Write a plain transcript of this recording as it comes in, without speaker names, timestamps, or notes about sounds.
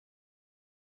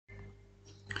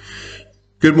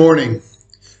Good morning.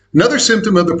 Another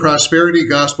symptom of the prosperity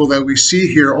gospel that we see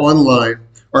here online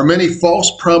are many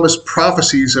false promised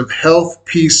prophecies of health,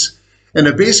 peace, and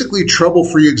a basically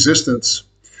trouble-free existence.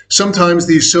 Sometimes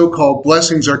these so-called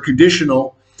blessings are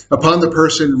conditional upon the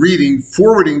person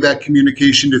forwarding that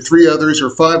communication to 3 others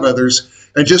or 5 others,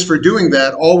 and just for doing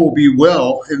that, all will be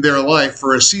well in their life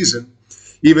for a season,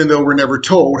 even though we're never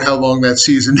told how long that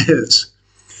season is.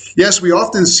 Yes, we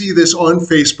often see this on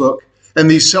Facebook, and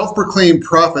these self-proclaimed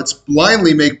prophets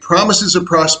blindly make promises of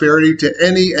prosperity to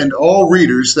any and all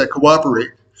readers that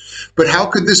cooperate. But how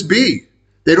could this be?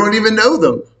 They don't even know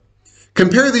them.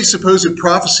 Compare these supposed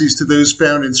prophecies to those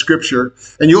found in Scripture,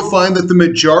 and you'll find that the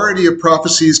majority of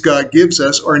prophecies God gives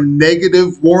us are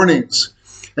negative warnings.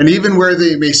 And even where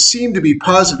they may seem to be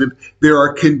positive, there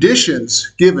are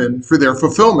conditions given for their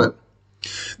fulfillment.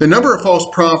 The number of false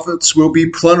prophets will be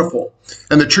plentiful,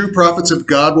 and the true prophets of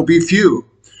God will be few.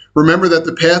 Remember that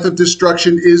the path of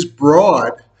destruction is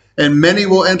broad, and many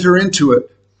will enter into it.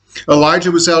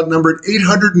 Elijah was outnumbered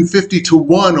 850 to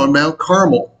 1 on Mount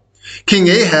Carmel. King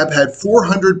Ahab had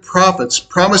 400 prophets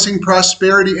promising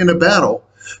prosperity in a battle,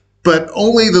 but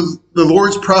only the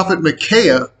Lord's prophet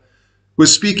Micaiah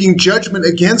was speaking judgment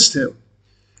against him,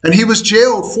 and he was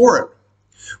jailed for it.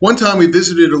 One time we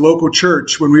visited a local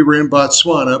church when we were in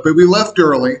Botswana, but we left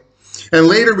early, and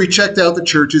later we checked out the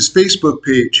church's Facebook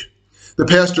page. The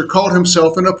pastor called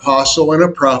himself an apostle and a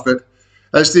prophet,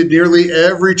 as did nearly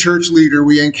every church leader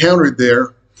we encountered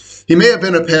there. He may have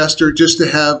been a pastor just to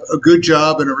have a good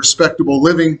job and a respectable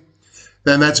living,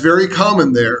 and that's very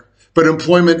common there, but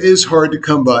employment is hard to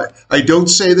come by. I don't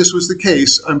say this was the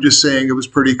case, I'm just saying it was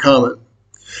pretty common.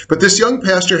 But this young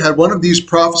pastor had one of these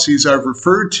prophecies I've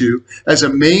referred to as a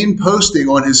main posting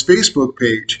on his Facebook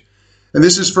page, and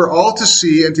this is for all to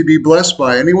see and to be blessed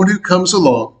by anyone who comes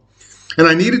along. And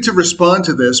I needed to respond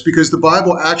to this because the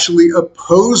Bible actually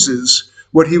opposes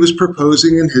what he was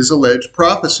proposing in his alleged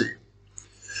prophecy.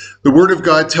 The Word of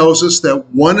God tells us that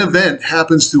one event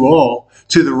happens to all,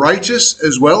 to the righteous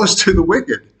as well as to the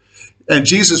wicked. And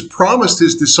Jesus promised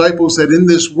his disciples that in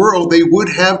this world they would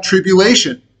have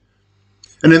tribulation.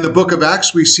 And in the book of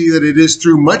Acts, we see that it is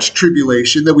through much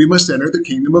tribulation that we must enter the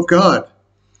kingdom of God.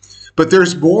 But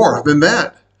there's more than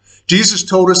that. Jesus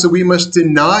told us that we must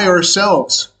deny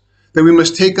ourselves, that we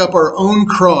must take up our own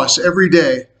cross every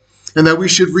day, and that we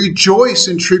should rejoice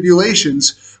in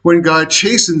tribulations when God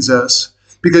chastens us,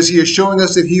 because he is showing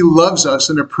us that he loves us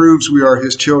and approves we are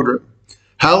his children.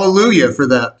 Hallelujah for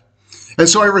that. And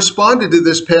so I responded to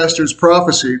this pastor's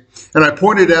prophecy, and I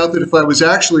pointed out that if I was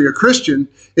actually a Christian,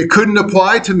 it couldn't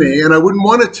apply to me, and I wouldn't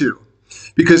want it to,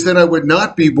 because then I would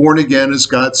not be born again as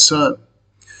God's son.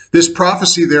 This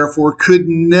prophecy, therefore, could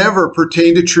never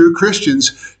pertain to true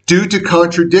Christians due to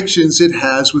contradictions it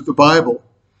has with the Bible.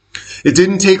 It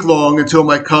didn't take long until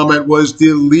my comment was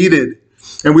deleted,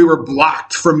 and we were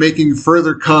blocked from making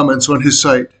further comments on his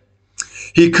site.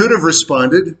 He could have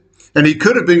responded, and he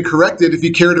could have been corrected if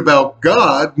he cared about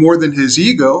God more than his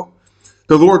ego.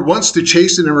 The Lord wants to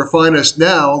chasten and refine us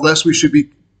now, lest we should be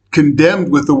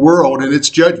condemned with the world and its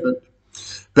judgment.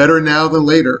 Better now than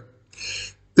later.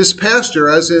 This pastor,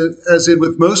 as in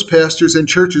with most pastors and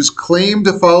churches, claimed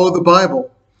to follow the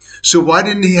Bible. So why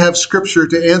didn't he have Scripture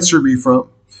to answer me from?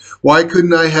 Why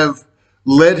couldn't I have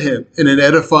led him in an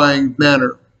edifying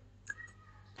manner?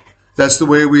 That's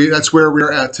where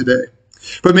we're at today.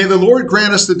 But may the Lord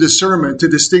grant us the discernment to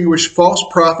distinguish false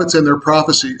prophets and their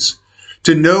prophecies,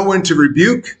 to know when to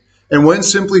rebuke and when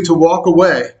simply to walk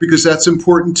away, because that's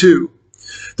important too.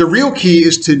 The real key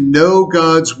is to know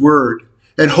God's word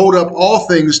and hold up all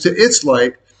things to its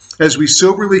light as we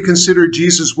soberly consider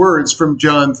Jesus' words from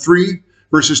John 3,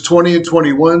 verses 20 and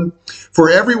 21.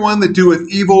 For everyone that doeth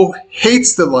evil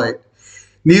hates the light,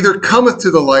 neither cometh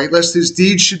to the light, lest his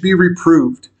deeds should be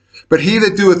reproved. But he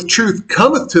that doeth truth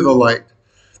cometh to the light,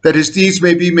 that his deeds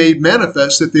may be made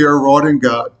manifest that they are wrought in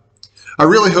God. I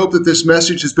really hope that this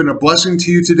message has been a blessing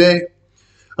to you today.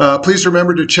 Please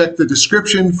remember to check the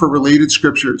description for related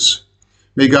scriptures.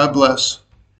 May God bless.